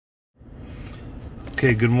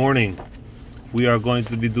Okay, good morning. We are going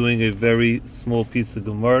to be doing a very small piece of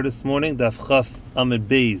Gemara this morning, Daf Chaf Amud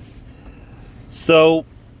Beis. So,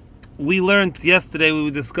 we learned yesterday, we were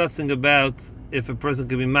discussing about if a person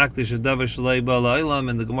can be makdish a davar shalei ba'al ha'olam,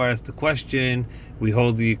 and the Gemara asked the question. We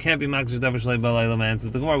hold you can't be makdish a davar shalei ba'al ha'olam, answers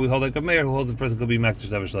the Gemara. We hold like a mayor who holds a person could be makdish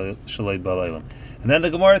a davar shalei ba'al ha'olam. And then the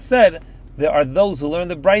Gemara said there are those who learn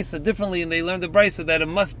the brisa differently, and they learn the brisa that it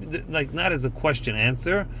must be like not as a question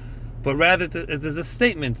answer, but rather it is a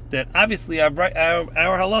statement that obviously our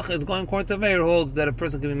halacha is going according to Meir, who holds that a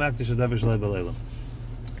person can be makdish a davar shalei ba'al ha'olam.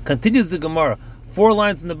 Continues the Gemara, 4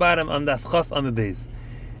 lines in the bottom on Daf Chaf Amud Beis.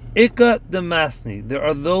 Ika Damasni, there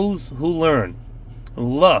are those who learn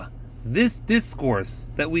this discourse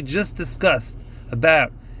that we just discussed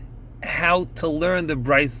about how to learn the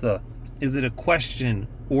brisa. Is it a question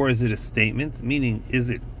or is it a statement? Meaning, is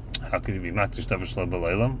it how can you be makdish davar shalei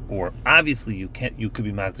ba'al ha'olam? Or obviously you could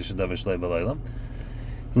be makdish davar shalei ba'al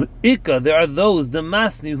ha'olam. Ika, there are those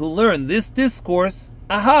Damasni who learn this discourse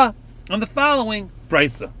on the following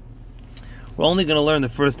brisa. We're only going to learn the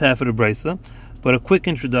first half of the brisa, but a quick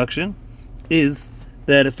introduction is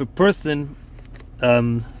that if a person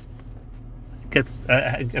gets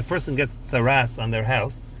tsaras on their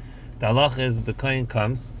house, the halacha is that the kohen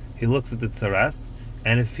comes, he looks at the tsaras,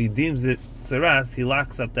 and if he deems it tsaras, he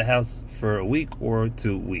locks up the house for a week or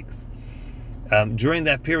 2 weeks. During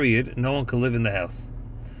that period, no one can live in the house.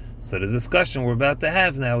 So the discussion we're about to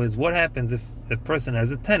have now is what happens if a person has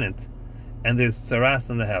a tenant and there's tsaras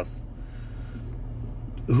in the house.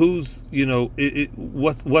 What's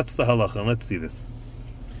the halacha? And let's see this.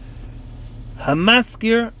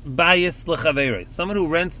 Hamaskir bayis lechaverei, someone who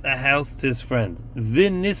rents a house to his friend.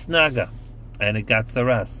 V'nisnaga, and it got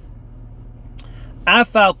tsaras.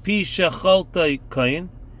 Afal pi shecholta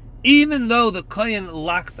kohen, even though the kohen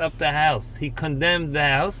locked up the house, he condemned the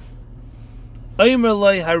house. Omer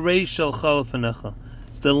loy harei shel chalafanecha,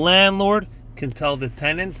 the landlord can tell the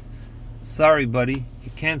tenant, sorry buddy,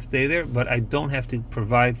 you can't stay there, but I don't have to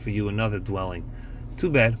provide for you another dwelling.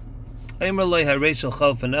 Too bad. The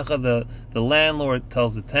landlord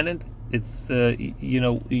tells the tenant, it's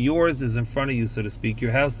yours is in front of you, so to speak.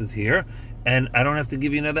 Your house is here, and I don't have to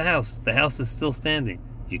give you another house. The house is still standing.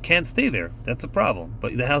 You can't stay there. That's a problem,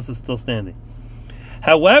 but the house is still standing.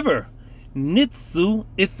 However, nitzu,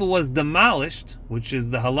 if it was demolished, which is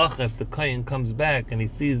the halacha, if the kohen comes back and he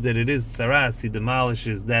sees that it is tsaras, he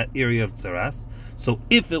demolishes that area of tsaras. So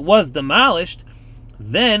if it was demolished,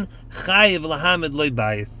 then chayiv lahamed loy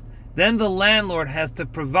bayis, then the landlord has to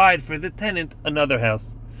provide for the tenant another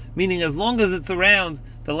house. Meaning, as long as it's around,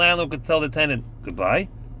 the landlord could tell the tenant, goodbye,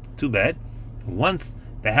 too bad. Once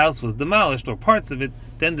the house was demolished, or parts of it,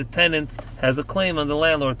 then the tenant has a claim on the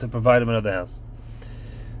landlord to provide him another house.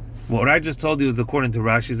 What I just told you is according to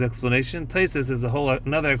Rashi's explanation. Tosfos is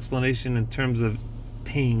another explanation in terms of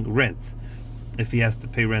paying rent, if he has to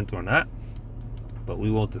pay rent or not. But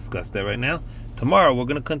we won't discuss that right now. Tomorrow we're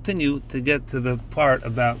going to continue to get to the part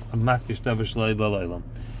about makdish davar shalei ba'al ha'olam.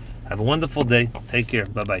 Have a wonderful day. Take care.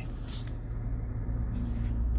 Bye bye.